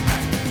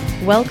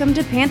Welcome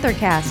to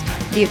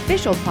PantherCast, the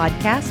official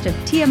podcast of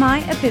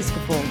TMI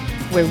Episcopal,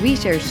 where we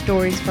share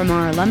stories from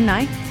our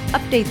alumni,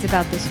 updates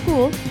about the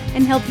school,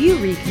 and help you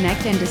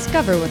reconnect and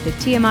discover what the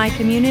TMI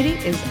community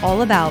is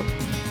all about.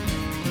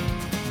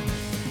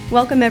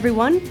 Welcome,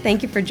 everyone.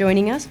 Thank you for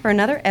joining us for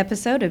another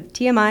episode of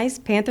TMI's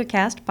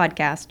PantherCast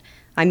podcast.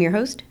 I'm your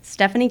host,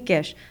 Stephanie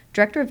Gish,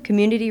 Director of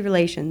Community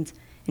Relations.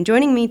 And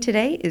joining me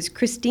today is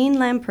Christine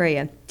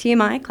Lampreia,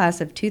 TMI class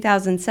of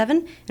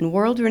 2007 and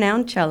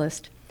world-renowned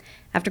cellist.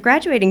 After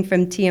graduating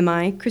from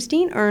TMI,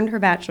 Christine earned her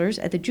bachelor's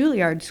at the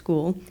Juilliard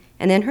School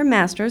and then her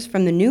master's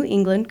from the New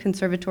England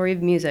Conservatory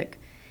of Music.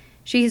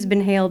 She has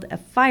been hailed a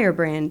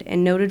firebrand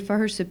and noted for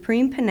her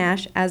supreme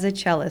panache as a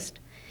cellist.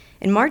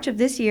 In March of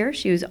this year,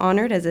 she was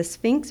honored as a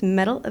Sphinx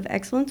Medal of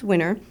Excellence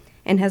winner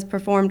and has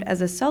performed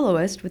as a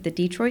soloist with the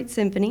Detroit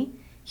Symphony,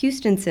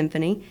 Houston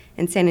Symphony,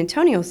 and San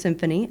Antonio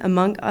Symphony,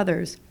 among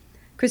others.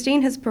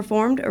 Christine has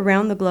performed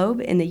around the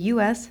globe in the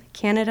U.S.,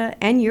 Canada,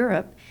 and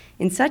Europe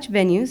in such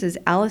venues as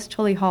Alice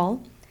Tully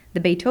Hall, the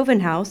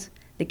Beethoven House,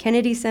 the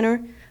Kennedy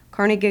Center,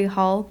 Carnegie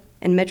Hall,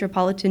 and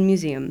Metropolitan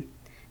Museum.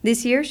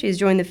 This year, she has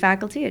joined the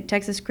faculty at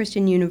Texas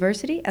Christian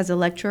University as a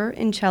lecturer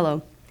in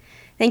cello.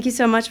 Thank you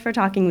so much for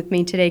talking with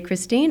me today,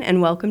 Christine,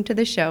 and welcome to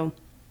the show.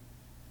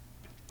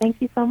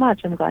 Thank you so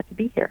much. I'm glad to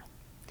be here.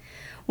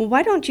 Well,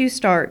 why don't you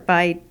start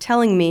by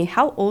telling me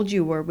how old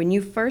you were when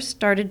you first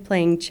started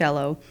playing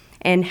cello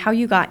and how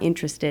you got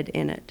interested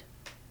in it?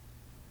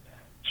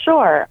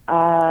 Sure.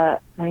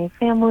 My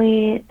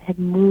family had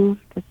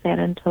moved to San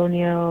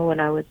Antonio when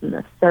I was in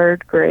the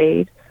third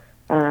grade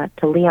to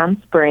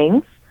Leon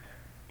Springs,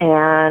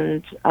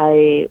 and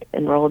I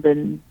enrolled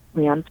in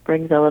Leon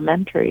Springs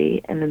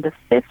Elementary. And in the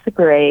fifth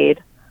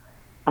grade,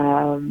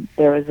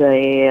 there was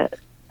a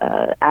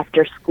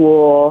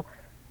after-school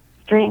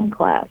string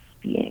class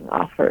being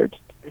offered to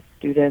the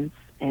students,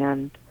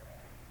 and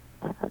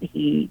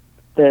the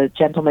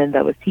gentleman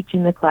that was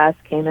teaching the class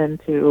came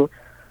into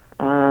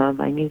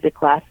my music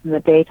class in the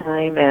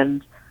daytime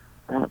and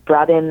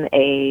brought in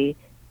a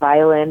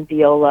violin,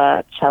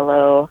 viola,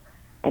 cello,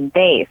 and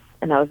bass.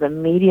 And I was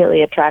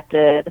immediately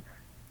attracted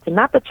to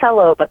not the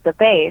cello, but the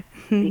bass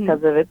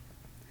because of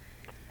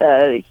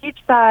its huge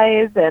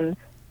size. And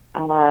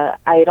I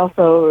had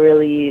also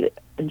really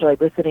enjoyed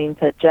listening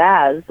to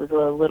jazz as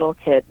a little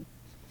kid.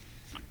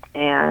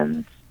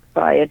 And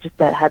so I had just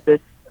had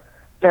this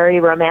very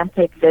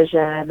romantic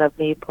vision of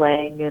me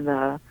playing in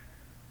a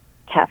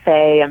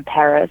cafe in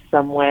Paris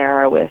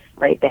somewhere with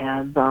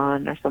Ray-Bans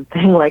on or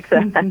something like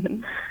that.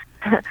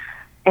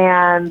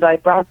 And I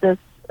brought this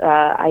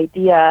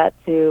idea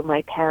to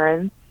my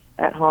parents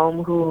at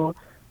home, who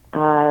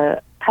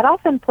had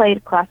often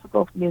played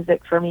classical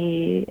music for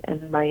me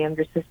and my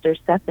younger sister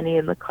Stephanie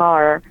in the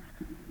car,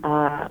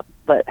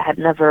 but had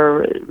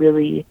never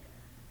really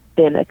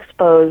been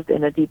exposed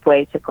in a deep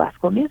way to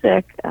classical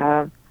music.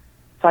 So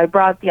I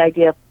brought the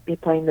idea of me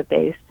playing the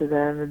bass to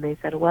them, and they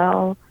said,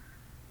 well,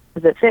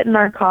 does it fit in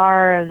our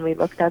car? And we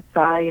looked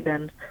outside,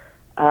 and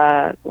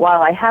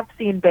while I have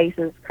seen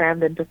basses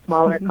crammed into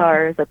smaller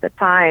cars at the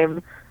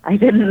time, I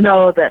didn't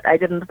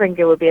think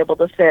it would be able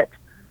to fit.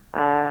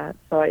 So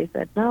I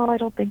said, no, I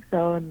don't think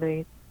so. And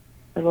they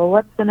said, well,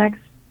 what's the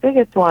next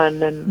biggest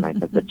one? And I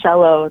said, the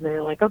cello. And they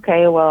were like,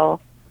 okay, well,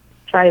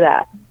 try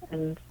that.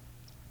 And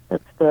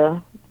that's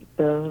the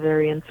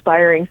very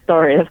inspiring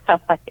story of how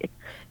I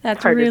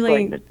started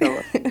playing the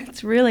cello.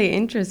 It's really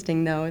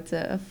interesting, though. It's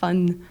a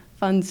fun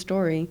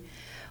story.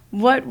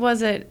 What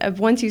was it,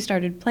 once you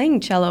started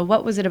playing cello,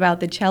 what was it about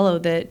the cello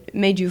that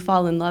made you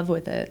fall in love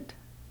with it?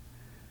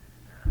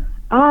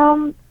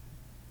 I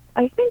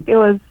think it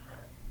was,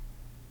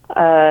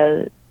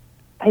 I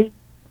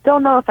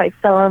don't know if I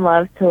fell in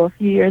love till a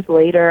few years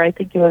later. I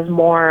think it was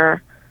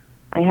more,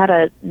 I had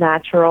a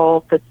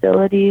natural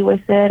facility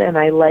with it, and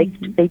I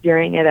liked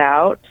figuring it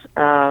out.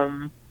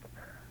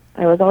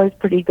 I was always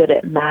pretty good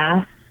at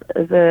math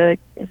as a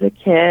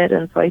kid,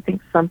 and so I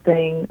think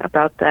something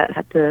about that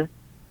had to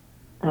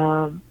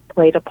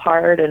played a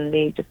part in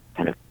me just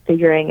kind of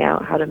figuring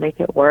out how to make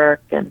it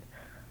work, and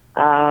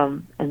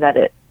that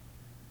it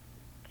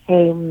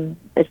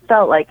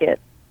felt like it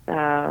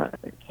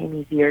came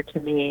easier to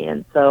me,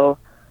 and so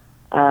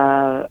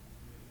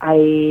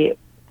I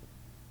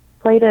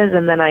played it,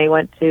 and then I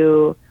went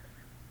to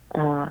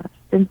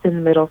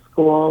Stinson Middle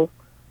School,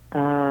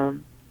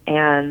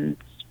 and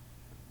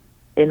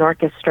in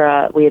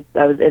orchestra,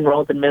 I was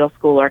enrolled in middle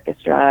school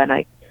orchestra, and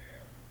I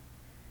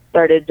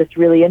started just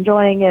really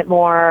enjoying it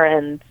more,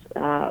 and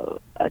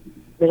a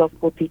middle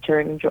school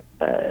teacher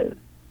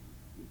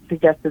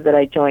suggested that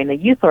I join the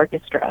youth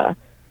orchestra.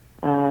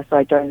 So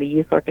I joined the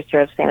youth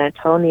orchestra of San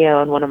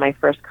Antonio, and one of my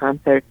first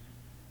concerts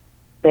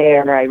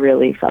there, I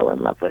really fell in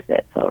love with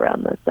it, so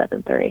around the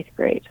 7th or 8th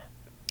grade.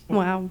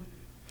 Wow.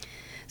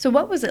 So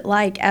what was it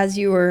like as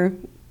you were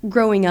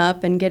growing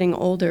up and getting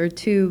older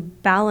to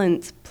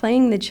balance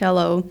playing the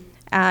cello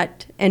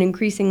at an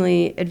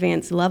increasingly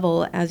advanced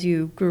level as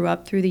you grew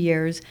up through the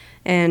years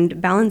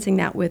and balancing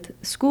that with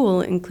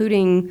school,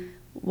 including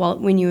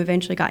when you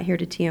eventually got here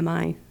to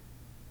TMI?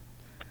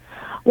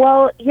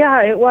 Well,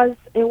 yeah, it was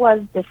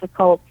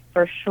difficult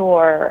for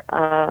sure.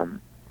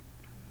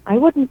 I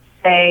wouldn't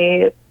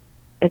say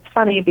it's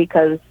funny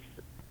because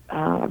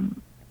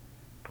um,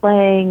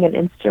 playing an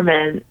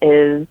instrument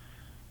is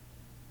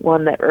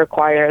one that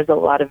requires a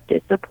lot of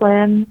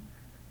discipline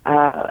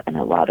and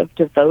a lot of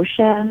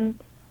devotion.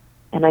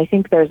 And I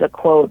think there's a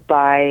quote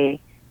by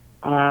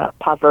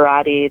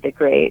Pavarotti, the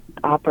great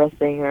opera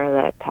singer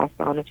that passed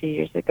on a few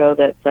years ago,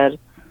 that said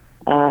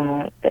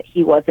that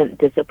he wasn't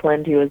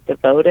disciplined, he was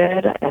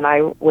devoted. And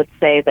I would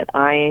say that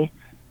I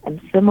am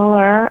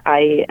similar.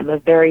 I am a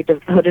very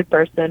devoted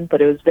person,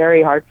 but it was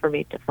very hard for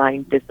me to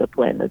find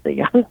discipline as a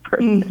young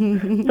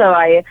person. So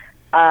I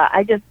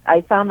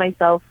found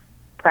myself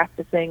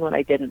practicing when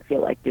I didn't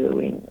feel like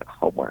doing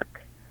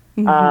homework.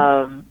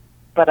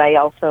 But I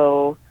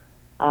also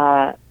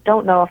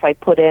don't know if I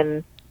put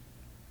in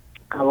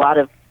a lot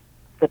of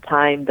the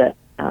time that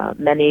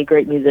many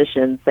great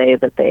musicians say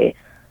that they,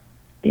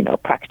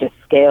 practice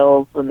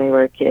scales when they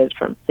were kids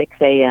from 6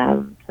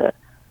 a.m. to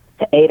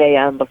 8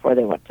 a.m. before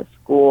they went to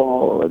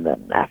school, and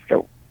then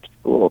after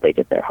school they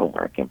did their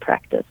homework and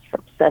practiced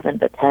from 7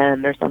 to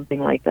 10 or something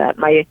like that.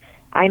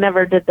 I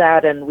never did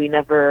that, and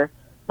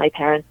my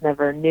parents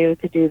never knew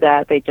to do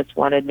that. They just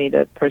wanted me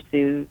to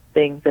pursue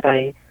things that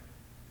I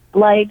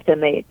liked,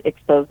 and they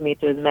exposed me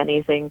to as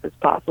many things as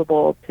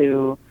possible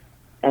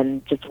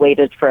and just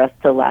waited for us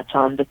to latch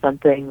on to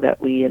something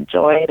that we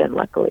enjoyed. And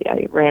luckily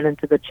I ran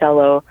into the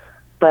cello.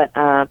 But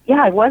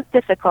it was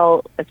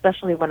difficult,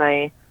 especially when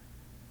I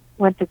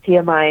went to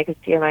TMI,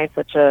 because TMI is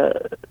such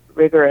a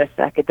rigorous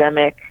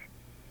academic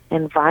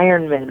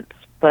environment.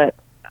 But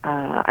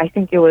I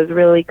think it was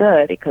really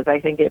good because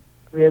I think it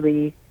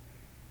really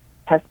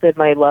tested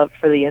my love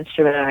for the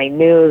instrument. And I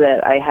knew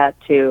that I had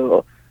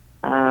to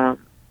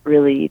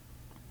really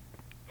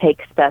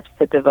take steps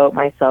to devote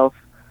myself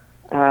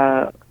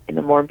in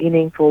a more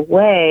meaningful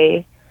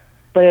way.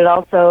 But it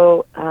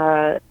also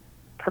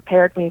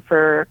prepared me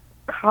for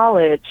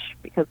college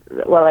because,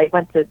 I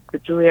went to the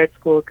Juilliard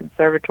School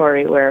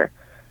Conservatory, where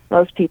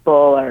most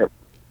people are,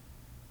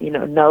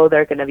 know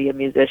they're going to be a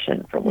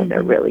musician from when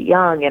they're really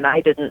young. And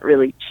I didn't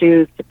really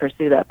choose to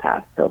pursue that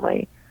path till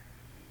my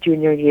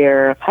junior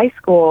year of high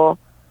school.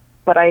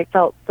 But I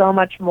felt so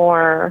much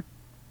more,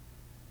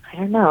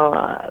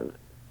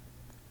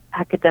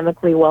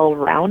 academically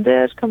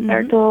well-rounded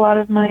compared to a lot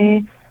of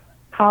my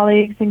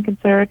colleagues in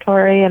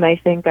conservatory. And I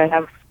think I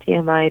have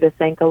TMI to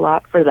thank a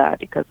lot for that,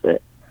 because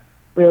it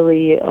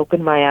really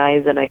opened my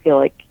eyes. And I feel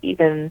like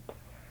even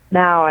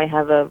now I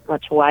have a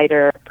much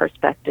wider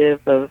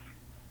perspective of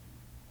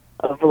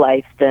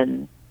life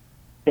than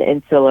the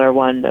insular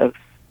one of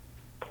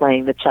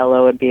playing the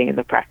cello and being in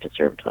the practice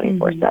room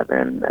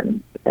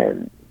 24/7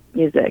 and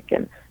music.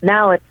 And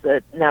now I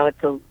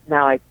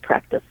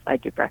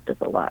do practice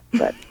a lot.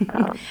 But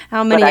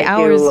how many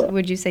hours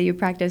would you say you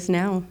practice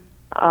now?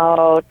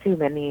 Oh, too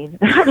many.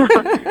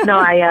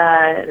 No,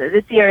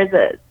 this year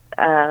is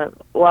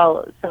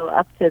so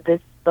up to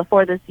this,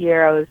 before this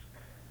year, I was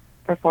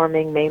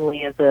performing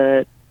mainly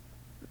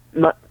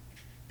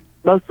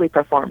mostly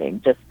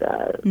performing, just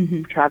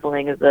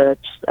traveling as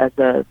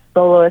a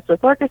soloist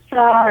with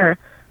orchestra or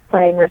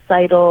playing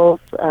recitals,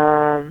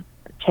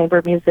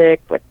 chamber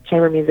music, but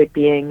chamber music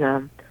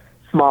being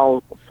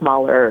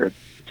smaller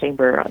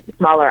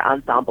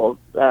ensembles,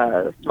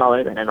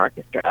 smaller than an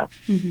orchestra.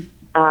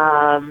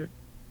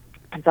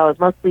 And so I was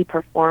mostly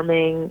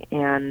performing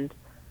and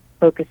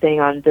focusing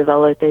on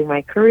developing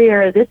my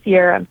career. This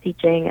year I'm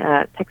teaching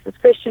at Texas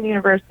Christian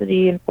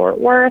University in Fort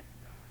Worth.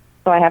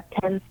 So I have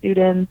 10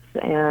 students,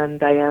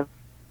 and I have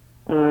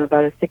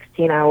about a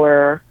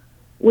 16-hour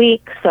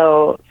week.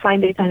 So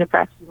finding time to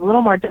practice is a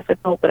little more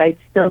difficult, but I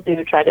still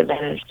do try to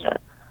manage to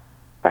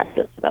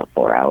practice about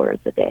 4 hours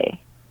a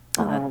day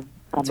on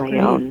my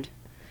own.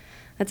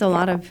 That's a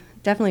lot of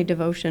definitely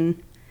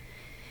devotion.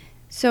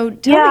 So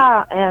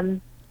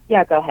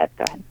go ahead.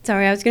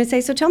 Sorry, I was going to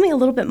say, so tell me a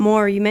little bit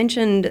more. You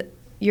mentioned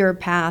your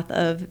path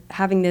of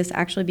having this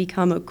actually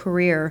become a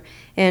career.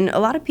 And a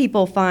lot of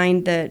people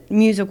find that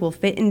music will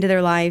fit into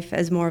their life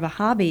as more of a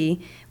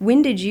hobby.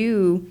 When did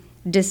you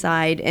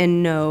decide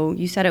and know?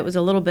 You said it was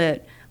a little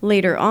bit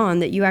later on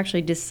that you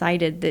actually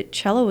decided that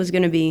cello was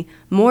going to be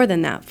more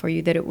than that for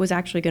you, that it was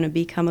actually going to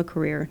become a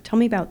career. Tell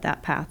me about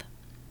that path.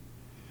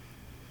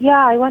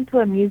 Yeah, I went to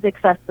a music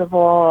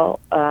festival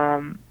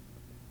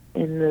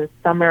in the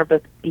summer,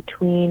 but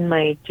between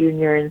my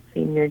junior and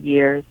senior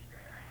years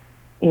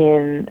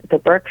in the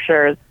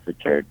Berkshires,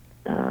 which are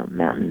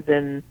mountains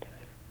in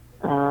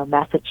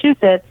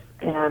Massachusetts,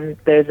 and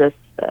there's this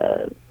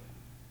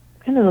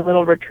kind of a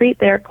little retreat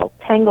there called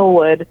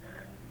Tanglewood.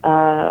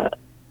 I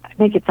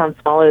make it sound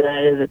smaller than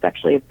it is. It's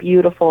actually a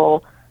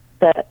beautiful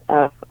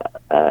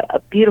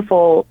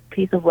beautiful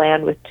piece of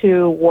land with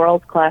 2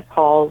 world-class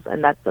halls,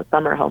 and that's the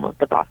summer home of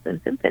the Boston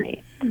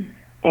Symphony.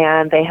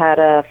 And they had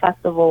a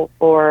festival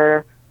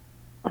for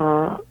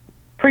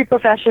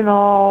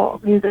pre-professional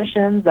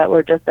musicians that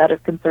were just out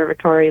of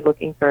conservatory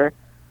looking for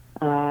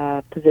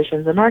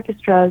positions in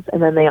orchestras.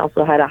 And then they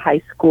also had a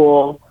high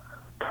school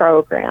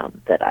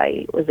program that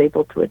I was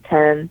able to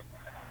attend.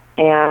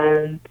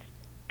 and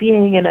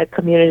being in a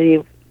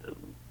community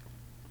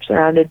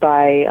surrounded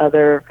by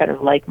other kind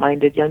of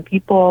like-minded young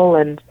people,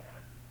 and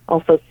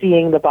also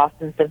seeing the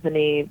Boston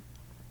Symphony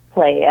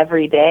play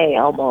every day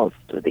almost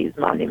with these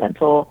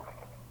monumental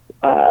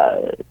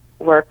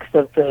works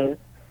of the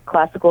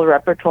classical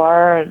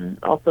repertoire, and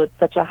also at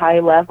such a high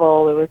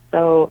level. It was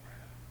so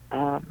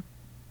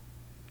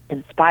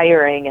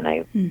inspiring, and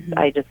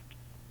I just,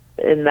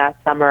 in that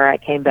summer, I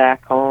came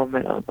back home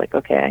and I was like,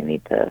 okay, I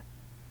need to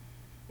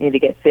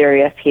get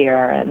serious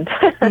here and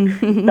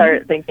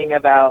start thinking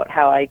about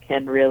how I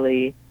can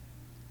really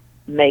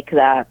make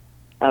that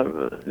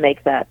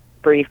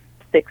brief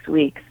 6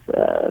 weeks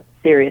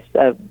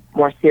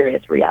more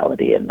serious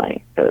reality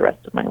for the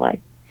rest of my life.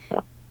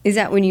 So. Is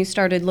that when you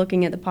started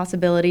looking at the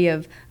possibility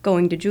of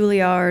going to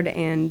Juilliard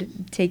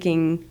and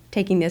taking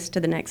this to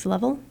the next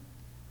level?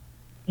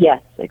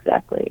 Yes,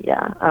 exactly.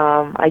 Yeah,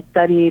 I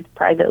studied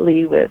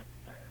privately with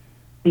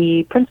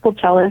the principal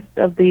cellist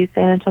of the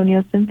San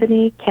Antonio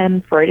Symphony,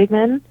 Ken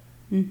Freudigman,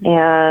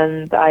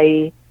 and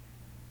I've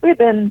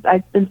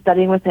been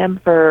studying with him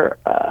for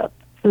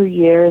 3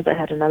 years. I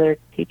had another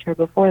teacher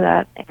before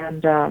that,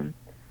 and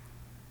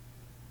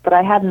but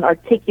I hadn't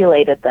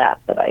articulated that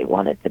I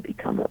wanted to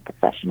become a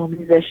professional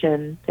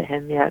musician to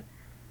him yet.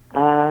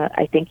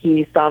 I think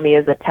he saw me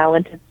as a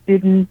talented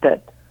student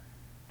that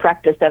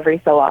practiced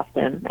every so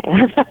often,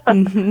 and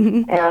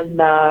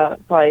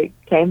so I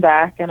came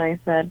back and I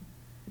said,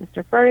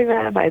 Mr.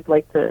 Freudigman, I'd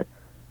like to,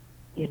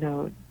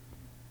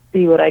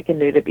 see what I can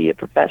do to be a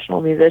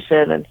professional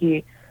musician. And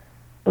he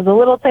was a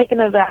little taken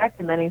aback,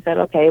 and then he said,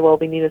 okay, well,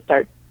 we need to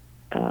start,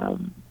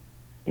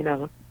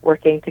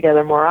 working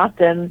together more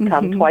often,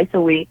 come twice a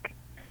week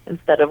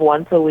instead of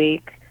once a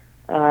week.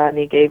 And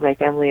he gave my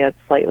family a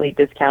slightly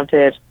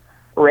discounted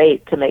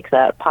rate to make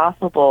that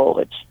possible,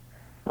 which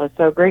I was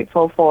so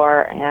grateful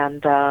for.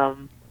 And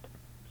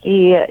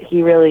he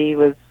really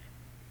was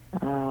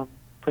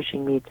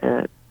pushing me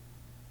to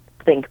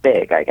think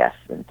big, I guess,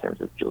 in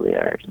terms of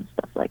Juilliard and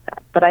stuff like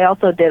that. But I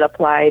also did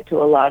apply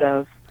to a lot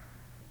of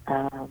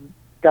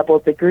double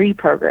degree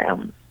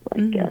programs,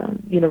 like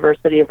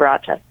University of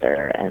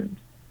Rochester, and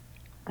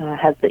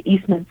has the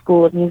Eastman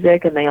School of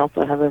Music, and they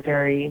also have a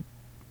very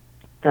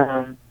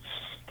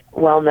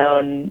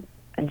well-known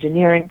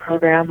engineering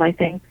program, I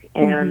think.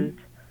 And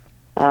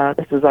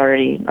this was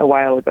already a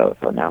while ago,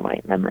 so now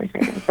my memory's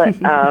failing. But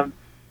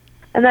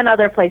and then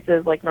other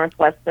places like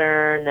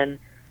Northwestern and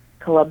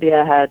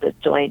Columbia had a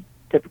joint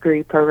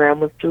degree program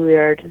with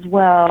Juilliard as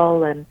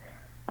well, and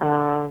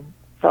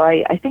so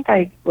I think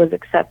I was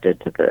accepted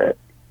to the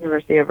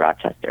University of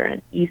Rochester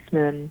and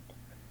Eastman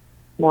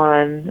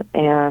one,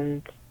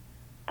 and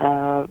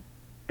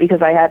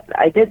because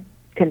I did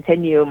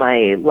continue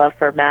my love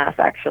for math,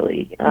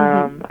 actually.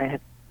 I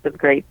had some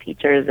great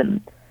teachers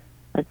and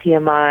a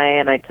TMI,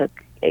 and I took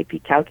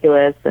AP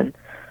Calculus, and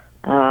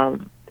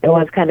it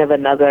was kind of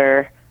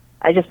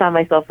I just found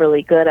myself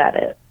really good at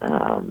it,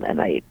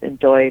 and I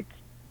enjoyed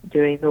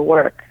doing the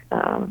work.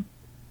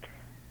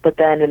 But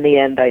then in the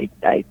end,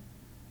 I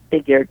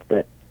figured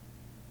that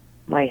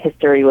my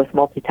history with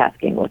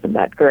multitasking wasn't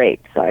that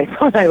great, so I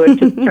thought I would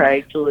just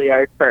try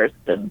Juilliard first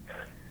and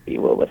see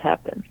what would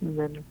happen. And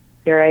then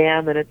here I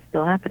am, and it's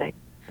still happening.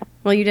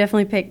 Well, you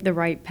definitely picked the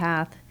right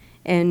path,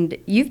 and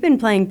you've been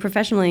playing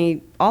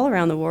professionally all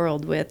around the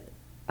world with,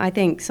 I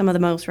think, some of the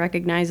most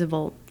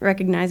recognizable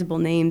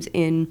names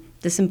in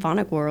the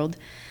symphonic world.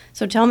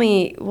 So tell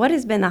me, what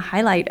has been the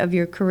highlight of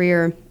your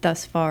career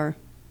thus far?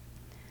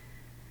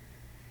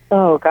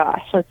 Oh,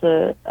 gosh, that's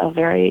a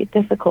very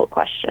difficult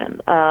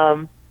question.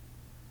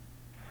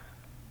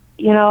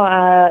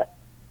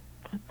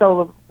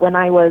 So when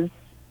I was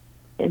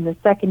in the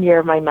second year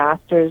of my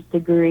master's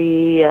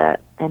degree at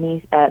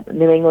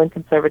New England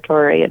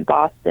Conservatory in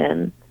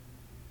Boston,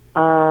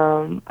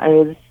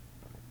 I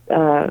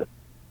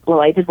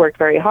did work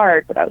very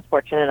hard, but I was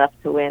fortunate enough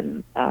to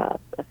win a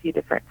few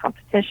different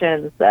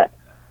competitions that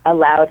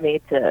allowed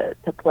me to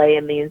play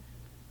in these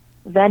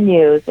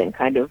venues and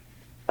kind of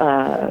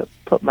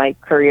put my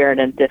career in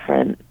a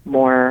different,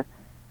 more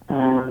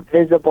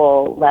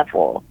visible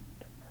level.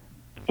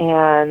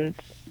 And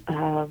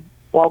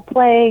while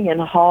playing in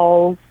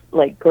halls,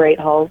 like great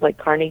halls like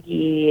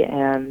Carnegie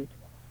and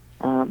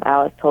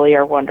Alice Tully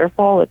are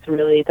wonderful, it's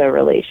really the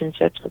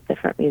relationships with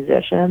different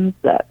musicians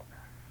that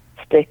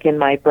stick in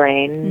my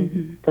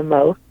brain the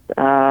most.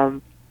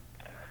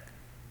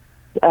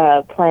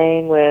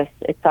 Playing with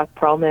Itzhak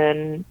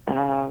Perlman,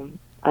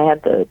 I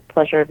had the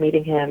pleasure of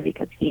meeting him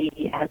because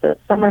he has a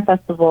summer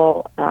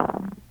festival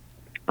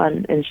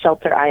in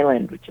Shelter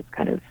Island, which is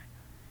kind of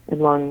in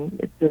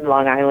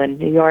Long Island,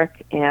 New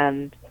York,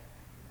 and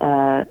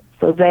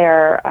so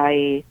there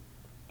I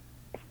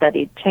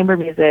studied chamber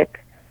music,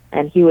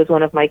 and he was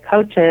one of my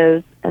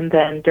coaches. And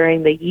then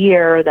during the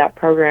year, that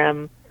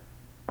program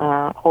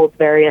holds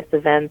various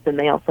events, and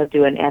they also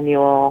do an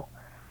annual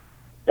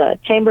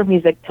chamber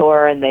music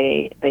tour, and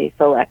they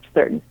select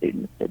certain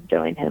students to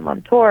join him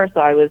on tour. So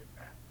I was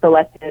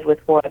selected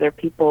with 4 other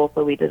people,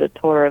 so we did a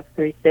tour of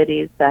 3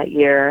 cities that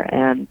year,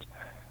 and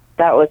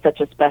that was such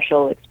a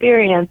special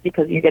experience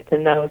because you get to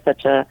know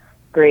such a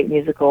great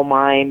musical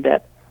mind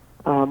at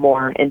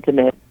more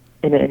intimate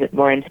in a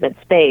more intimate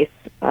space,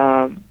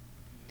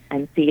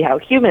 and see how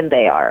human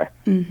they are,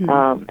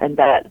 and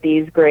that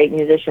these great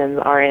musicians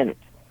aren't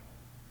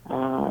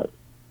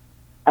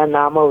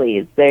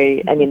anomalies.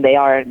 They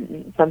are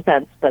in some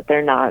sense, but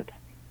they're not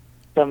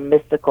some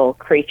mystical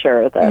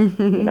creature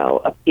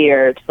that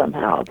appeared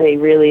somehow. They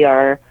really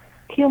are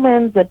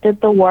humans that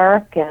did the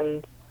work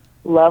and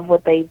love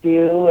what they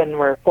do, and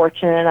were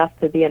fortunate enough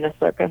to be in a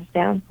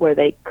circumstance where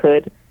they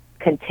could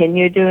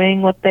continue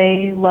doing what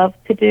they love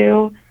to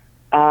do,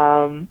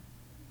 and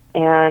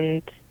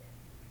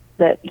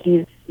that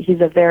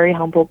he's a very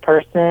humble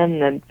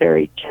person and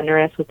very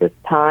generous with his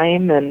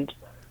time, and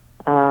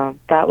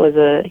that was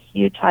a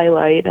huge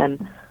highlight.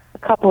 And a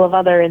couple of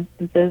other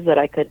instances that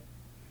I could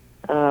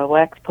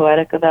wax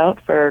poetic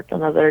about for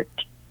another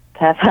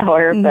half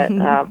hour, but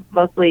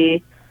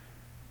mostly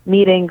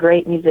meeting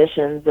great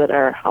musicians that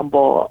are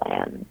humble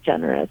and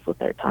generous with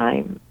their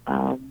time.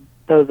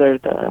 Those are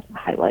the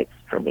highlights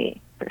for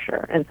me, for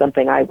sure, and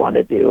something I want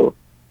to do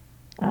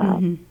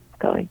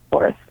going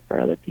forth for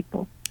other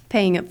people.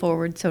 Paying it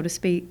forward, so to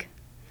speak.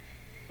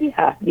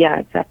 Yeah,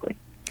 exactly.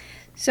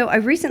 So I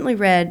recently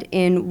read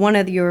in one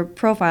of your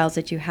profiles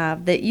that you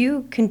have that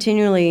you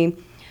continually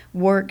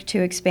work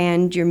to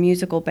expand your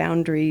musical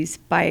boundaries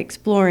by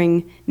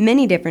exploring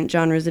many different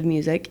genres of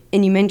music.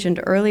 And you mentioned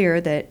earlier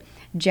that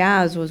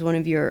jazz was one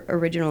of your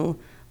original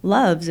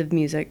loves of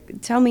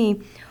music. Tell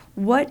me,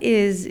 what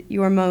is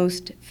your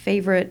most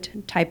favorite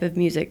type of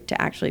music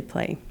to actually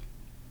play?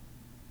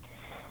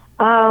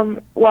 Well,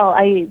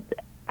 I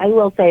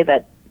will say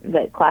that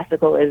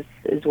classical is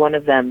one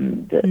of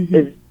them.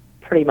 Is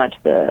pretty much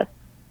the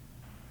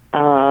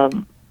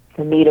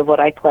meat of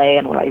what I play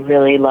and what I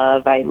really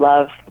love. I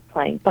love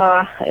playing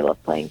Bach. I love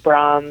playing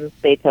Brahms,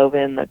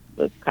 Beethoven,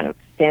 the kind of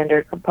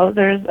standard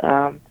composers.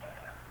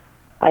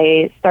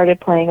 I started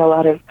playing a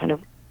lot of kind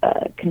of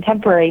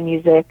contemporary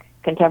music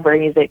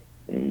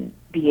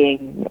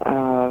being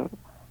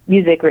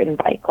music written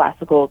by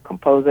classical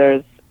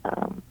composers,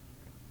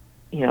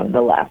 in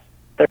the last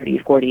 30,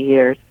 40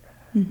 years.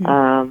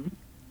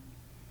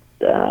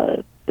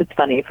 It's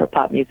funny, for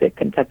pop music,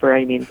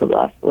 contemporary means the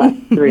last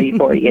 3,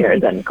 4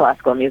 years, and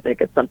classical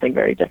music is something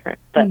very different.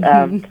 But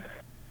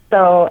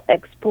so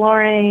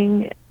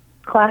exploring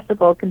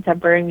classical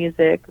contemporary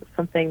music was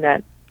something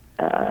that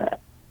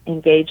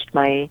engaged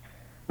my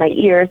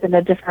ears in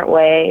a different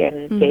way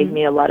and gave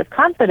me a lot of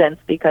confidence,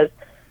 because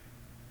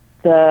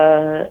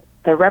the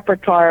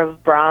repertoire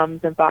of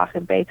Brahms and Bach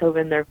and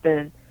Beethoven, there have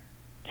been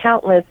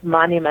countless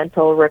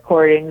monumental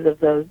recordings of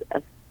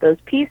those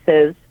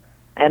pieces.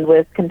 And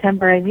with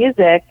contemporary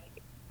music,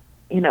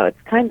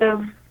 it's kind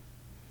of,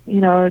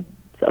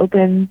 it's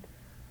open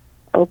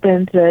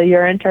to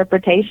your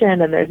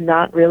interpretation, and there's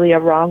not really a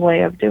wrong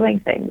way of doing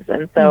things.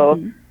 And so,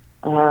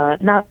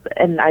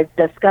 and I've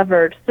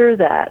discovered through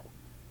that,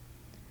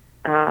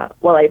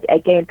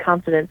 I gained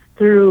confidence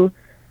through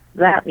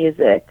that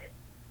music,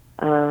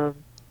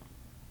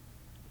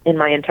 in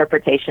my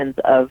interpretations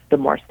of the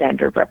more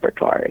standard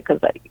repertoire, because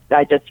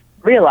I just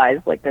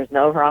realized, there's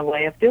no wrong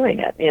way of doing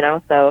it,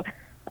 so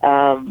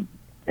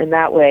in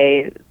that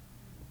way,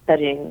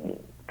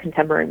 studying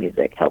contemporary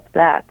music helped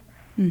that.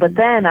 But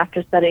then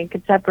after studying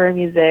contemporary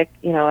music,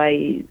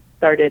 I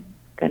started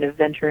kind of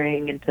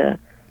venturing into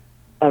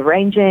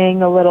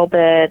arranging a little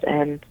bit,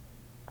 and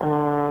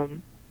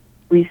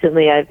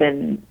recently I've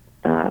been,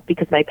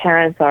 because my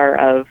parents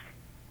are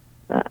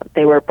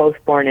they were both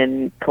born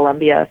in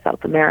Colombia,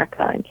 South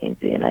America, and came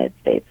to the United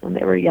States when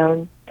they were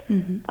young.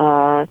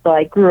 So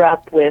I grew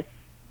up with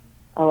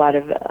a lot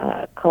of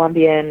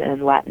Colombian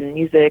and Latin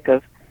music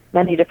of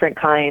many different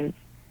kinds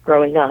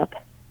growing up.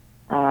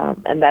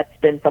 And that's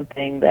been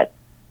something that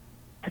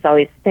has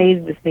always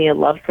stayed with me, a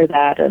love for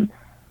that, and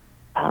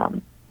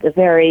the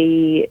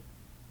very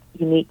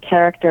unique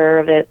character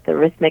of it, the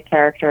rhythmic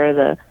character,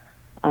 the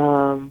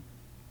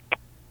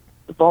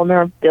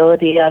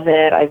vulnerability of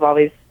it. I've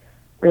always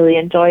really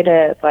enjoyed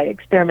it. So I've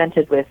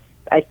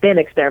been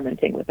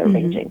experimenting with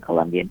arranging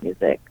Colombian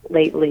music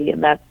lately,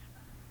 and that's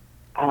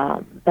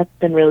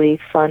been really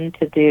fun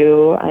to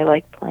do. I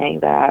like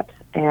playing that.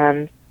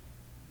 And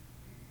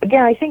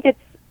again, I think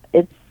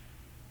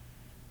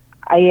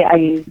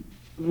I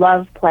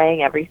love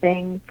playing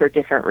everything for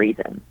different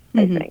reasons,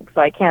 I think.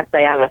 So I can't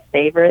say I have a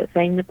favorite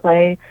thing to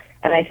play.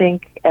 And I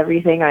think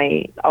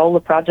all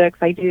the projects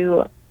I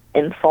do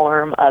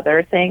inform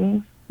other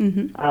things.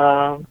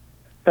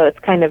 So it's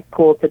kind of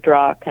cool to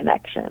draw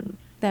connections.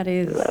 That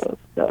is. To those.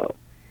 So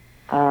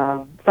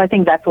I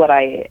think that's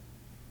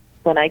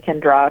when I can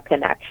draw a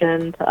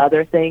connection to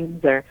other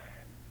things or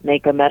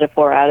make a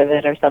metaphor out of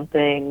it or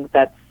something,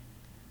 that's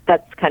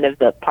kind of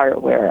the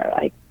part where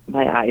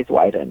my eyes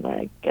widen and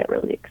I get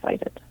really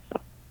excited. So.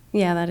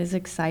 Yeah, that is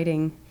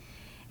exciting.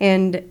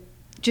 And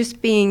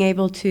just being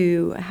able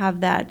to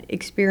have that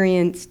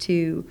experience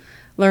to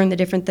learn the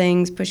different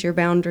things, push your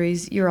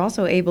boundaries, you're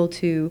also able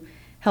to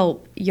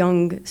help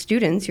young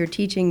students. You're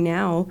teaching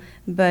now,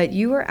 but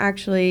you were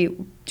actually,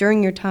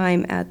 during your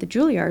time at the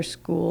Juilliard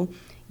School,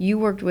 you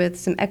worked with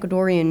some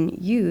Ecuadorian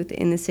youth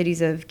in the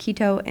cities of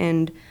Quito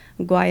and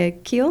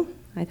Guayaquil.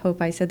 I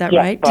hope I said that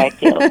right.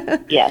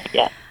 Guayaquil. Yes,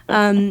 yes.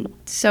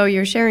 So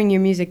you're sharing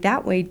your music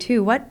that way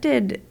too. What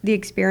did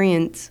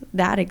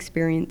that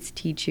experience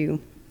teach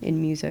you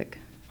in music?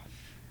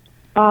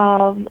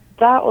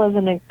 That was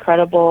an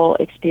incredible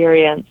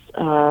experience.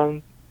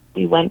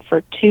 We went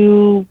for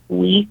 2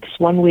 weeks,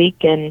 1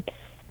 week in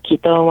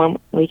Quito, 1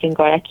 week in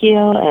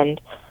Guayaquil,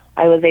 and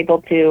I was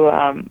able to,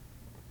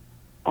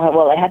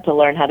 I had to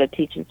learn how to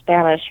teach in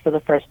Spanish for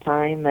the first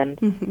time, and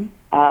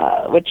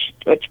which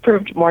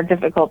proved more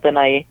difficult than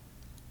it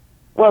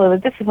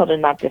was difficult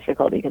and not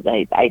difficult because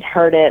I'd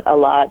heard it a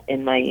lot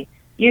in my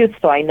youth,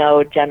 so I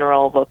know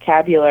general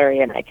vocabulary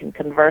and I can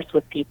converse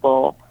with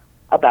people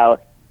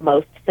about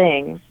most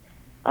things.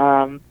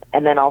 And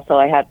then also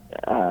I had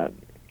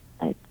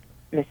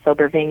Miss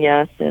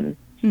Sobervinas in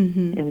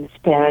the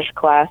Spanish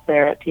class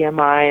there at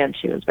TMI, and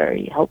she was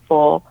very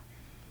helpful.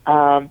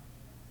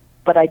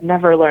 But I'd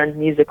never learned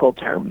musical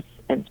terms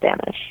in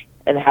Spanish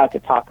and how to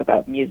talk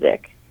about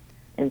music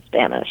in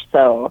Spanish.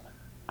 So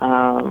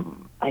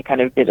I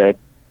kind of did a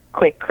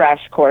quick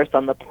crash course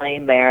on the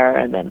plane there,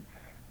 and then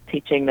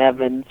teaching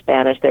them in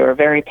Spanish. They were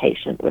very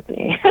patient with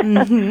me.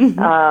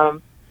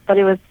 But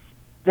it was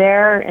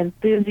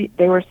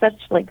they were such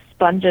like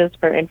sponges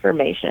for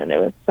information. It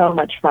was so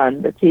much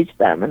fun to teach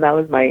them, and that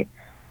was my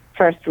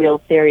first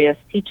real serious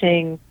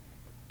teaching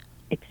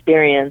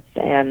experience,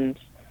 and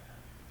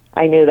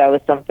I knew that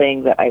was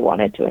something that I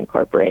wanted to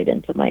incorporate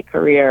into my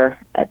career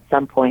at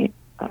some point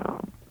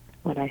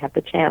when I had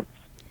the chance.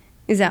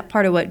 Is that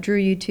part of what drew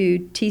you to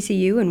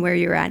TCU and where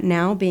you're at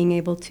now, being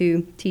able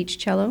to teach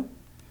cello?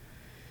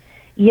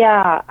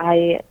 Yeah,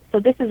 so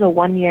this is a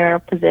 1-year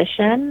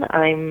position.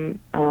 I'm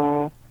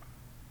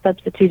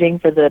substituting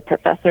for the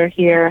professor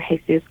here.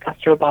 Jesus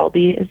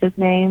Castrobaldi is his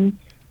name.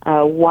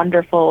 A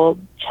wonderful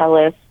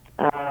cellist.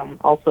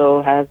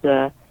 Also has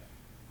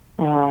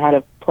had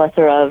a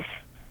plethora of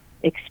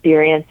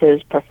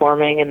experiences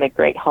performing in the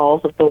great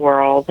halls of the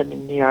world and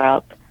in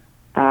Europe.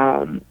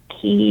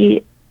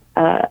 He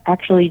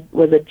actually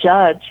was a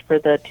judge for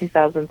the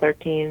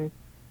 2013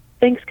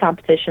 Sphinx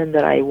competition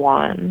that I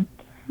won.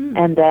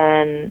 And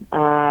then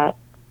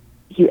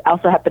he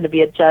also happened to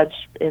be a judge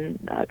in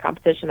a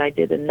competition I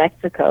did in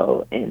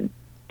Mexico in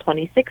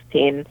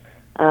 2016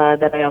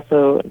 that I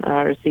also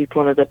received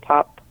one of the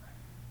top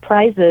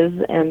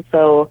prizes. And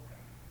so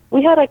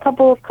we had a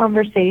couple of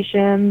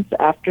conversations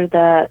after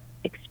that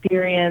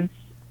experience,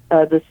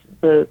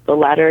 the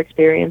latter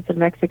experience in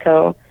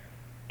Mexico,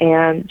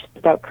 and just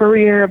about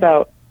career,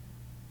 about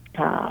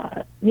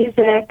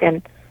music,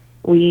 and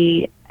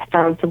we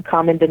found some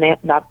common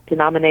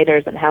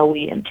denominators in how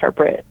we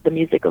interpret the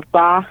music of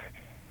Bach,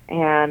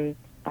 and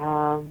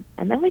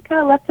then we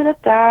kind of left it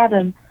at that,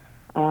 and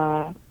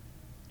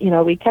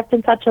we kept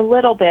in touch a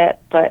little bit,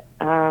 but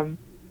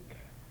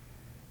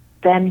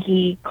then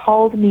he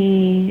called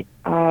me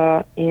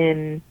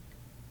in,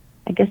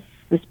 I guess,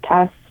 this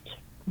past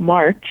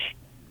March,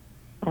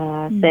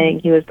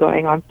 saying he was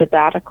going on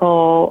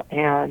sabbatical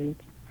and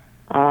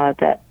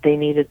that they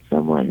needed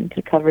someone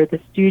to cover the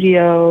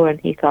studio, and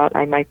he thought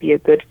I might be a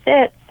good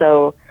fit.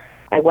 So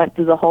I went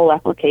through the whole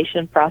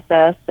application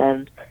process,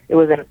 and it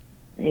was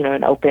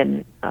an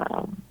open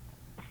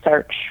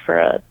search for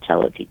a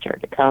cello teacher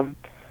to come.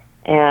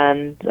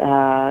 And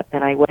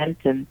I went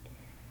and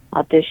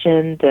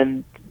auditioned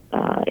and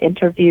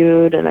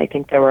interviewed, and I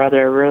think there were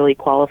other really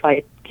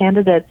qualified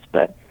candidates,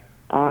 but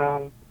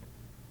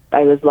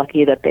I was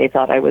lucky that they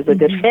thought I was a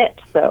good fit.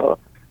 So,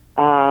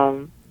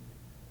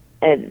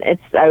 and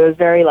I was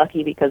very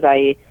lucky because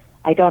I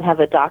don't have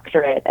a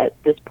doctorate at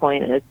this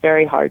point, and it's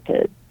very hard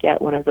to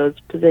get one of those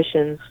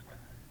positions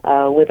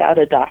without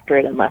a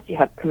doctorate unless you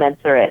have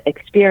commensurate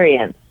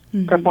experience,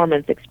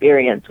 performance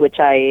experience, which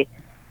I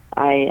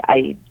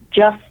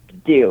just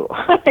do.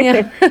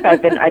 Yeah.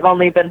 I've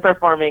only been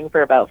performing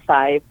for about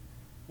 5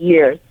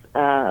 years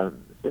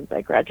since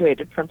I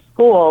graduated from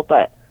school,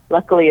 but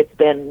luckily it's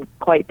been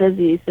quite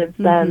busy since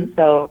then,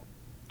 so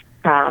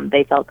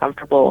they felt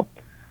comfortable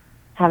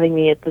having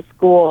me at the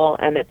school,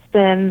 and it's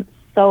been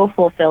so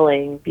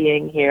fulfilling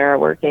being here,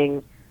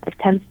 working. I have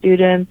 10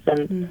 students,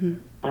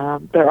 and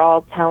they're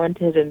all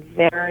talented and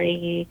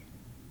very,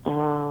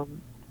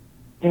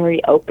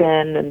 very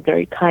open and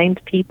very kind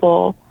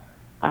people.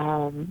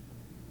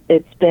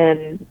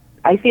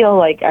 I feel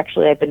like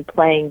actually I've been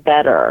playing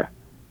better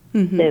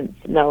since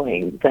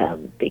knowing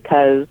them,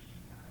 because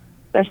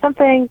there's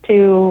something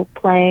to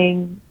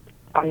playing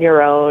on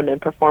your own and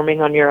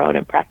performing on your own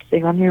and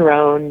practicing on your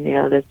own.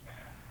 There's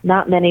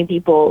not many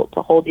people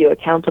to hold you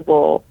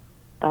accountable.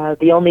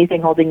 The only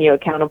thing holding you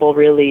accountable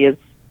really is,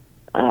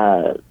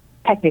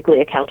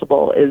 technically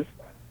accountable, is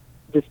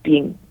just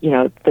being,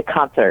 the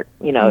concert,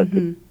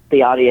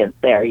 the audience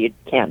there. You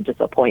can't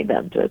disappoint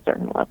them to a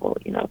certain level,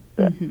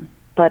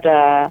 But,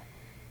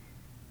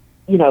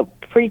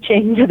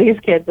 preaching to these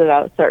kids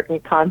about certain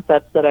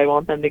concepts that I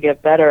want them to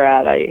get better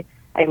at,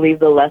 I leave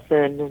the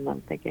lesson and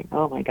I'm thinking,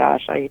 oh my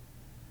gosh, I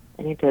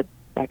need to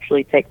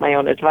actually take my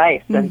own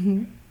advice.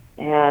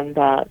 And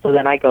so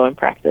then I go and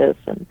practice,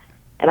 and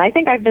I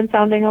think I've been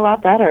sounding a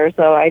lot better.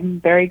 So I'm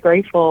very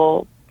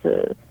grateful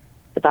to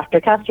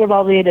Dr.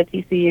 Castrobaldi, to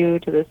TCU,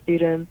 to the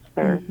students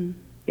for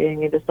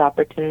giving me this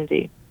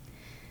opportunity.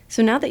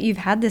 So now that you've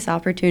had this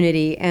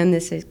opportunity and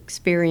this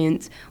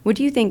experience, what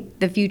do you think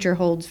the future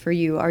holds for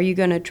you? Are you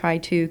going to try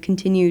to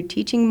continue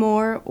teaching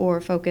more or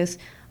focus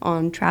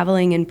on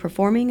traveling and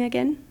performing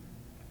again?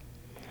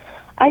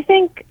 I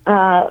think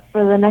for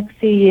the next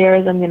few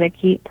years, I'm going to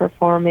keep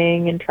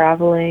performing and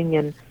traveling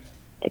and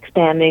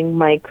expanding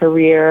my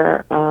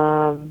career.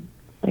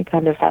 I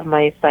kind of have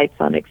my sights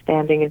on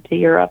expanding into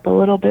Europe a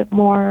little bit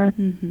more.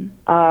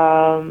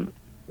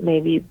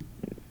 Maybe,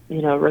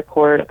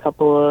 record a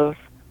couple of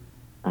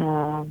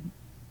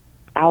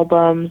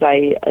albums.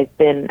 I've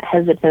been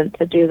hesitant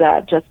to do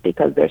that just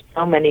because there's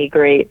so many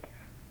great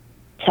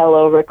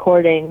cello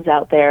recordings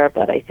out there,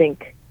 but I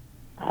think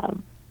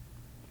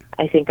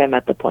I'm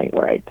at the point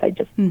where I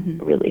just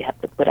really have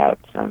to put out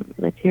some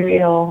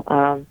material.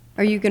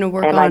 Are you going to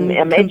work and on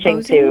I'm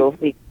itching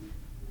to.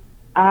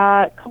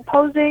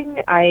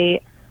 Composing,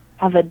 I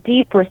have a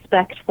deep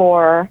respect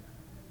for.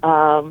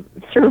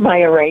 Through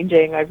my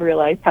arranging, I've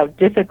realized how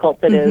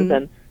difficult it is,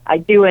 and I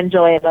do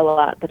enjoy it a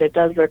lot, but it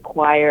does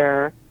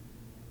require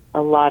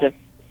a lot of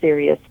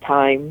serious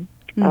time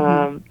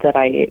that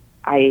I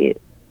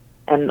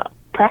am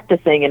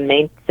practicing,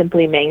 and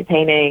simply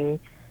maintaining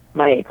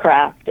my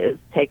craft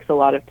takes a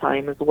lot of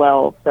time as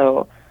well.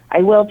 So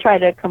I will try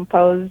to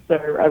compose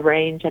or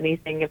arrange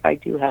anything if I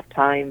do have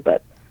time,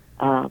 but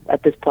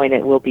at this point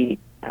it will be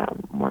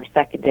more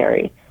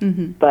secondary.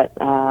 But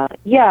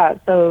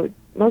so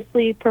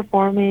mostly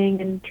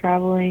performing and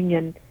traveling,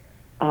 and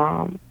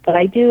but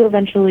I do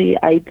eventually,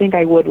 I think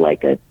I would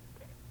like to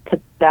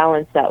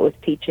balance that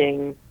with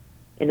teaching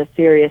in a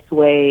serious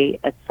way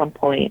at some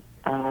point.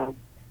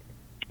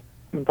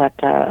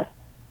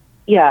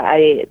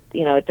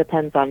 It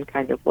depends on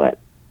kind of what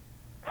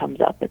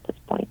comes up at this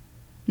point.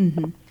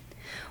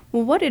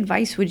 Well, what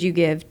advice would you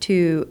give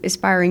to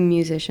aspiring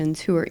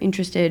musicians who are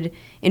interested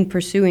in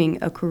pursuing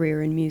a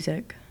career in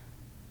music?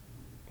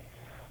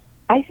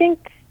 I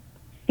think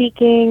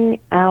seeking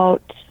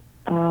out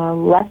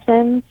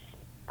lessons,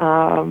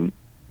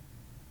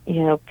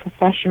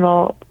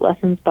 professional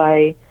lessons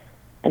by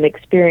an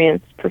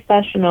experienced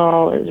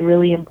professional is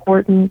really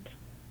important.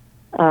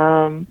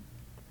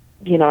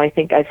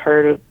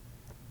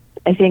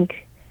 I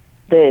think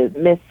there's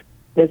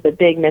a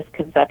big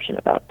misconception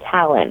about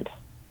talent.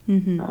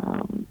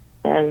 And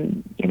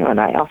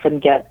I often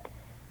get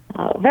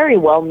very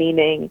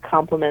well-meaning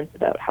compliments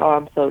about how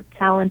I'm so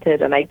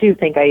talented, and I do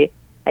think I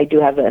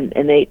do have an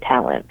innate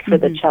talent for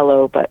the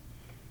cello, but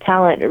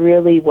talent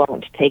really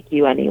won't take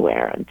you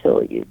anywhere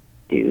until you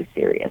do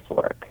serious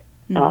work,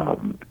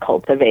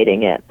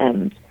 cultivating it.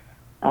 And,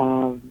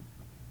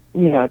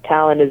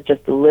 talent is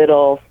just a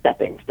little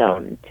stepping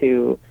stone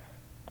to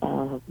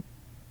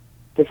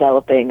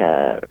developing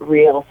a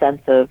real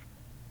sense of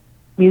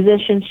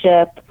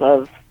musicianship,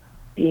 of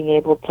being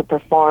able to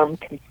perform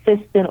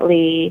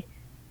consistently.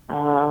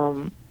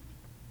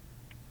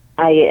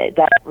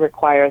 That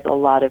requires a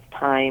lot of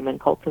time and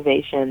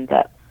cultivation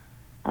that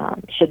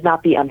should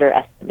not be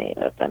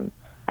underestimated. And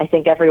I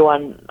think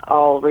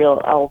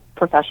all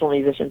professional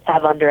musicians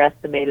have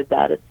underestimated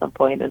that at some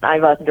point, and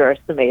I've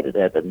underestimated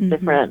it in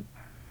different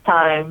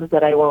times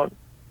that I won't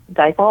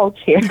divulge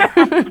here.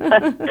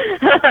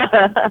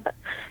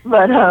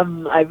 But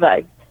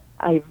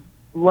I've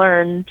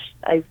learned.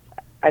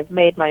 I've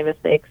made my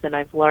mistakes, and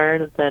I've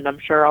learned, and I'm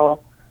sure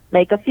I'll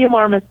make a few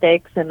more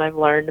mistakes, and I've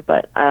learned.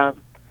 But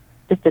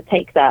just to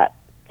take the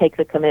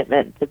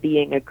commitment to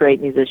being a great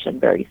musician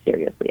very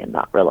seriously, and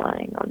not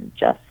relying on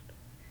just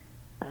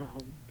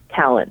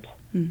talent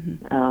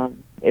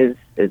is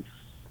the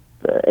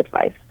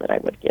advice that I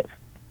would give.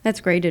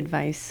 That's great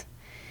advice.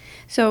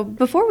 So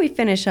before we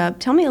finish up,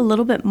 tell me a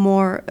little bit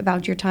more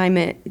about your time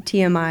at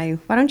TMI.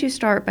 Why don't you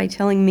start by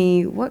telling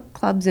me what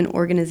clubs and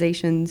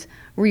organizations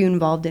were you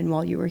involved in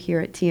while you were here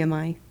at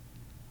TMI?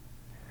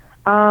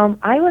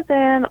 I was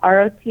in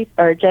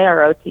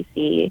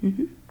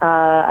JROTC.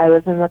 I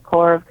was in the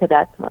Corps of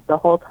Cadets the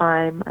whole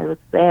time I was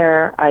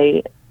there.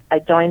 I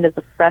joined as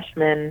a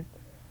freshman.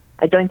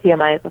 I joined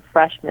TMI as a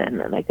freshman,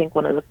 and I think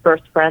one of the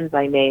first friends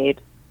I made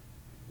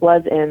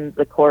was in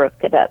the Corps of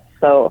Cadets.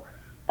 So,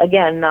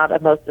 again, not a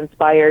most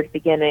inspired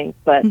beginning,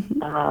 but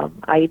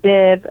I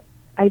did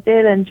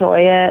enjoy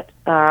it.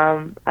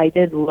 I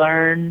did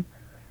learn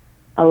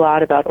a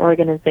lot about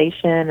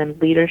organization and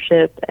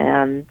leadership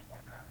and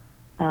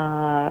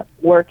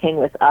working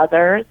with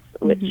others,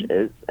 which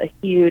is a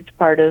huge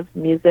part of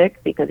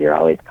music because you're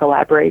always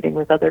collaborating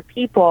with other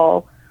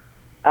people.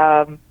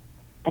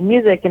 And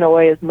music, in a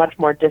way, is much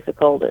more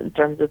difficult in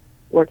terms of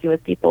working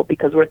with people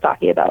because we're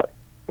talking about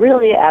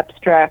really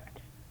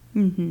abstract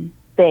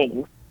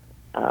things.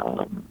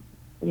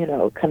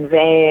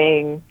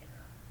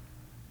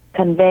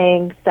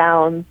 Conveying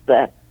sounds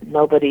that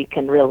nobody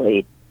can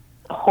really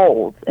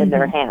hold in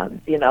their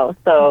hands, you know.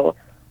 So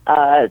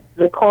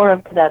the Corps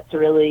of Cadets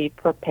really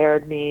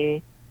prepared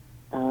me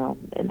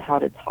in how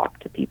to talk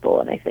to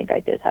people, and I think I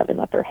did have an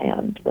upper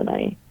hand when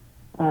I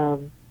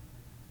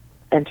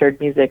entered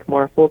music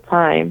more full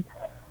time.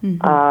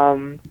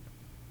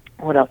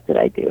 What else did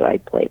I do? I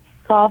played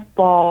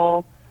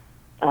softball.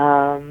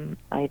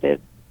 I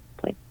did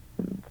play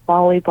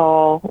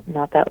volleyball,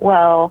 not that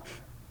well.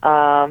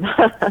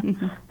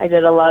 I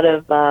did a lot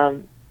of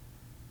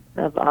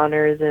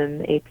honors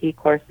and AP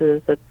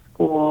courses at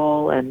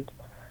school, and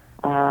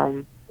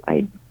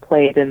I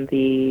played in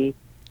the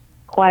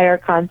choir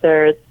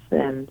concerts,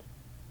 and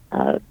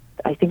I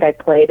think I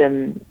played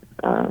in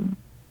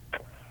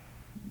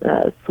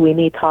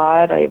Sweeney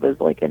Todd. I was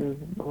like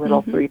in a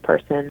little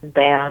 3-person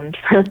band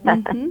for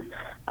that,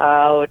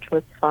 which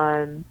was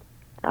fun.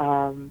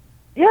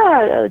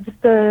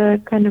 Just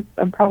kind of,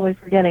 I'm probably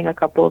forgetting a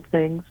couple of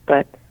things,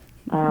 but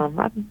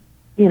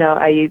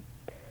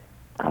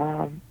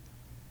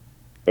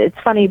it's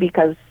funny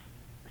because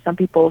some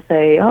people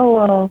say, oh,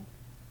 well,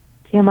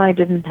 TMI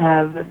didn't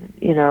have,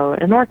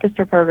 an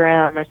orchestra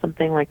program or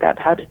something like that.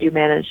 How did you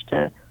manage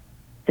to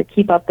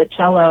keep up the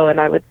cello? And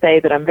I would say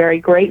that I'm very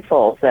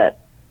grateful that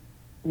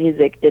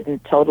music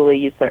didn't totally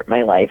usurp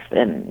my life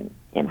in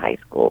high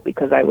school,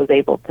 because I was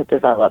able to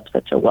develop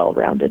such a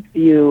well-rounded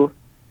view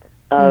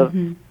of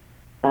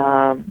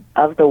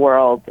the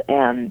world.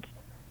 And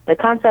the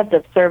concept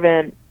of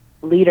servant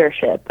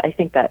leadership, I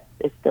think that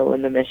is still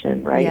in the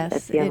mission, right? Yes,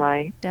 at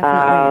TMI. it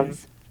definitely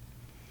is.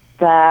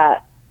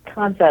 That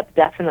concept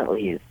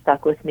definitely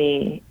stuck with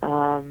me.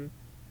 I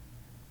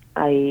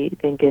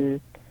think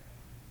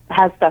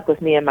has stuck with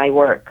me in my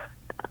work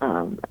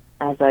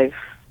as I've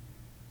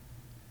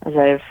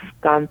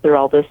gone through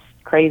all this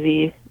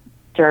crazy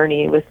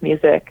journey with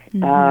music.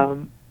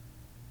 And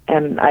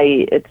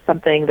it's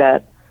something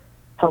that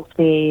helped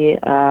me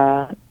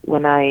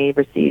when I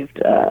received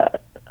a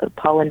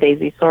Paul and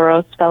Daisy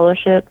Soros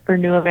Fellowship for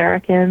New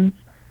Americans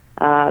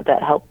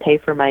that helped pay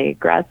for my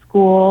grad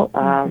school.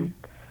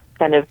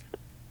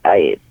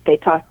 They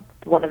talked,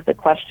 one of the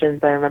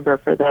questions I remember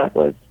for that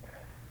was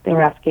they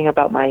were asking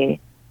about my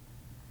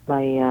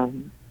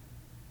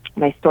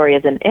story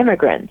as an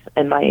immigrant,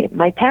 and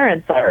my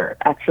parents are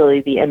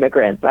actually the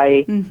immigrants.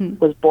 I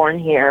was born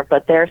here,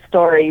 but their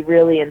story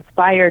really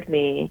inspired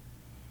me.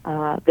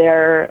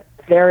 Their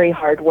very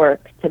hard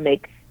work to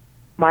make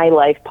my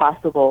life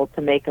possible,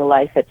 to make a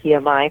life at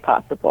TMI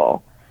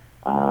possible,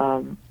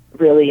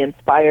 really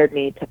inspired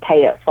me to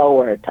pay it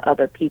forward to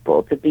other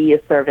people, to be a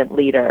servant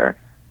leader.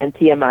 And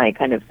TMI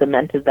kind of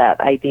cemented that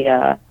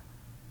idea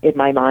in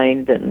my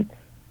mind, and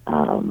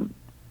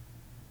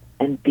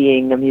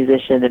being a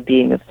musician and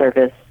being of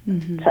service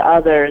to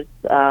others,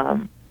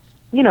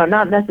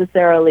 not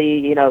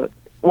necessarily,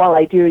 while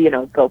I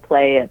do, go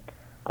play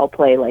I'll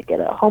play like at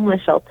a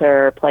homeless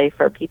shelter, play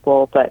for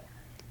people, but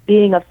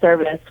being of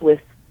service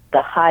with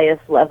the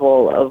highest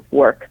level of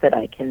work that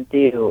I can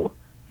do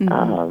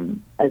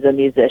as a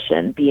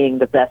musician, being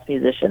the best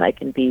musician I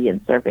can be,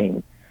 and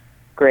serving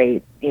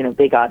great,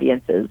 big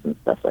audiences and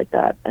stuff like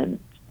that, and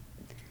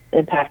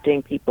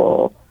impacting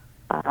people.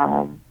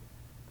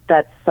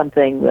 That's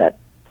something that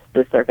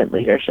the servant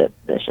leadership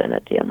mission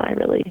at TMI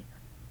really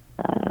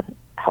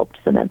helped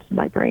cement in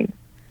my brain.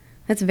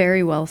 That's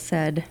very well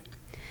said.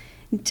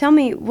 Tell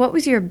me, what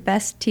was your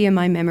best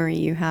TMI memory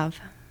you have?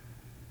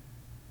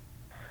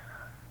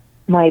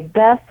 My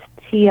best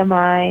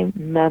TMI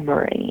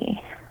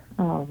memory?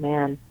 Oh,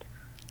 man.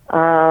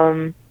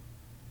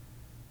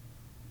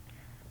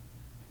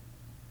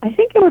 I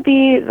think it would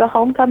be the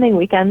homecoming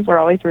weekends were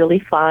always really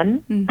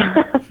fun.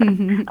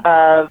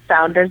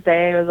 Founders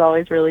Day was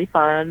always really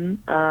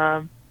fun.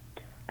 I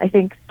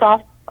think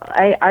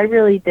I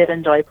really did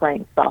enjoy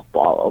playing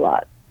softball a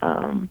lot.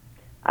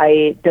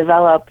 I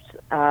developed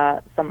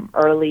some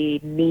early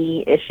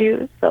knee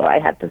issues, so I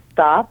had to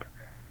stop,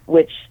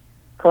 which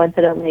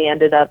coincidentally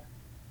ended up,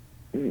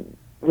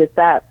 with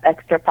that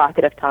extra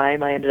pocket of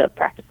time, I ended up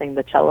practicing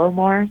the cello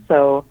more.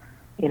 So,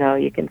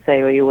 you can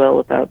say what you will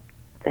about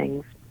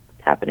things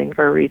happening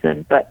for a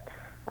reason, but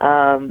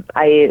some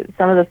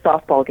of the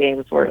softball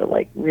games were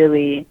like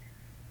really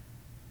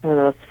one of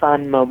those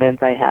fun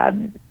moments I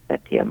had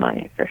at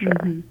TMI for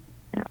sure.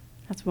 Yeah.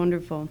 That's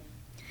wonderful.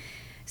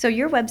 So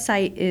your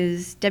website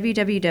is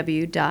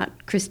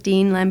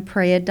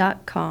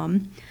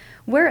www.christinelamprey.com.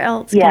 Where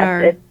else can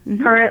our... it's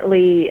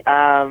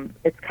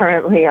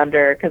currently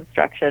under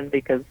construction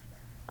because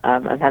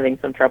I'm having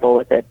some trouble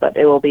with it, but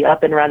it will be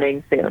up and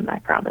running soon, I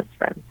promise,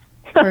 friends.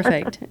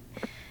 Perfect.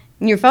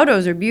 And your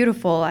photos are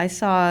beautiful. I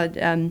saw,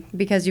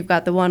 because you've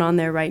got the one on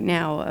there right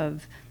now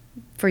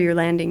for your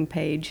landing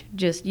page,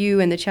 just you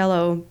and the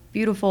cello,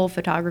 beautiful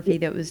photography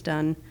that was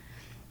done.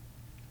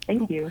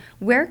 Thank you.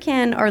 Where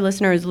can our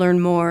listeners learn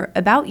more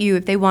about you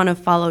if they want to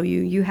follow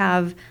you? You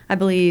have, I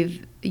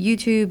believe,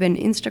 YouTube and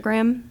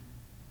Instagram?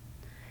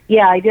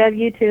 Yeah, I do have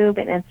YouTube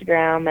and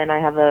Instagram, and I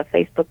have a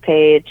Facebook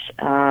page.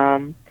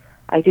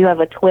 I do have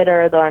a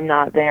Twitter, though I'm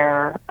not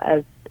there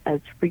as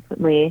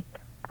frequently.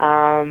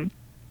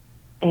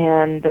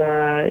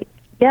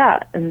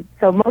 Yeah, and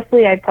so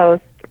mostly I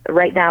post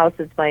right now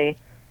since I'm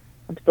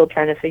still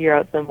trying to figure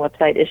out some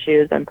website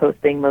issues. I'm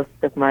posting most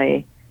of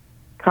my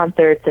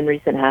concerts and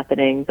recent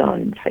happenings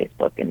on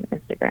Facebook and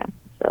Instagram.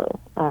 So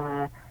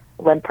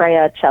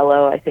Lampreia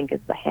Cello, I think,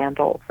 is the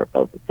handle for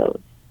both of those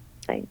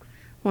things.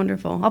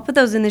 Wonderful. I'll put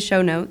those in the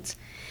show notes.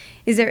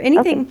 Is there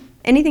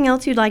anything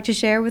else you'd like to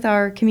share with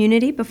our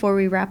community before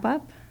we wrap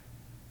up?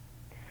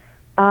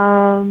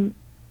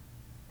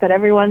 That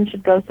everyone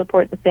should go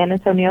support the San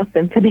Antonio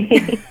Symphony.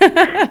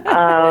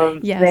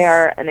 Yes. They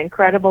are an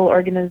incredible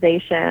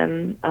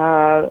organization,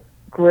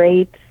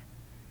 great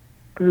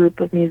group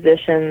of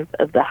musicians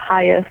of the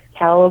highest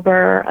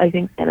caliber. I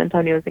think San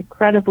Antonio is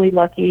incredibly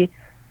lucky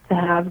to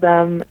have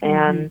them,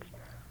 and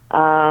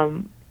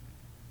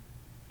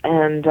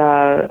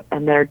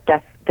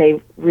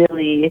they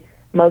really,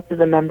 most of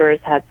the members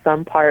had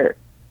some part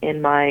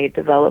in my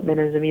development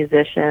as a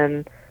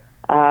musician.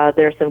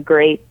 There's some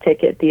great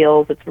ticket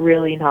deals. It's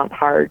really not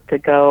hard to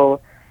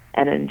go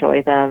and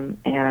enjoy them.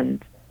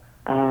 And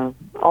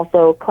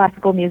also,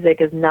 classical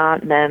music is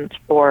not meant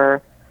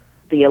for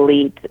the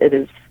elite. It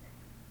is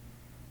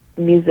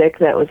music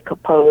that was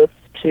composed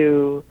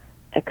to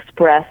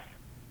express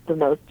the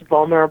most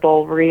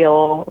vulnerable,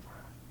 real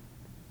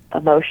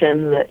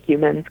emotions that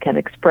humans can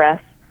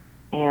express.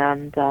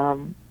 And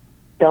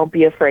don't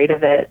be afraid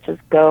of it.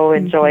 Just go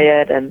enjoy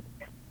it, and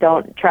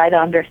don't try to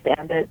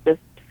understand it. Just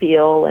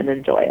feel and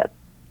enjoy it.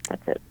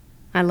 That's it.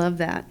 I love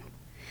that.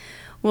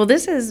 Well,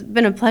 this has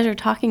been a pleasure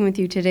talking with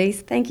you today.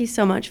 Thank you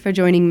so much for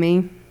joining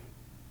me.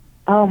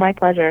 Oh, my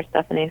pleasure,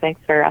 Stephanie. Thanks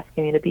for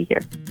asking me to be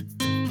here.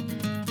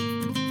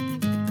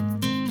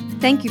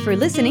 Thank you for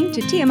listening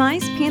to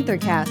TMI's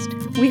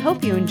PantherCast. We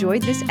hope you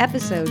enjoyed this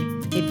episode.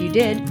 If you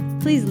did,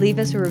 please leave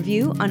us a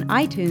review on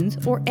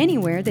iTunes or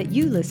anywhere that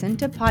you listen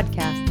to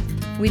podcasts.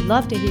 We'd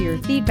love to hear your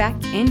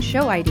feedback and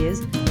show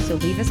ideas, so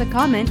leave us a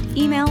comment,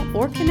 email,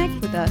 or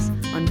connect with us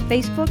on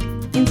Facebook,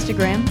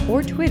 Instagram,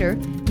 or Twitter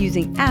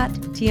using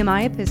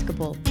 @TMI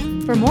Episcopal.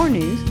 For more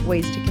news,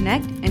 ways to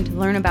connect, and to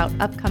learn about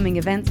upcoming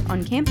events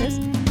on campus,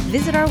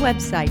 visit our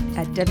website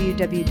at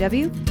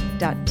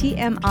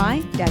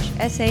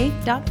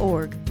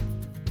www.tmi-sa.org.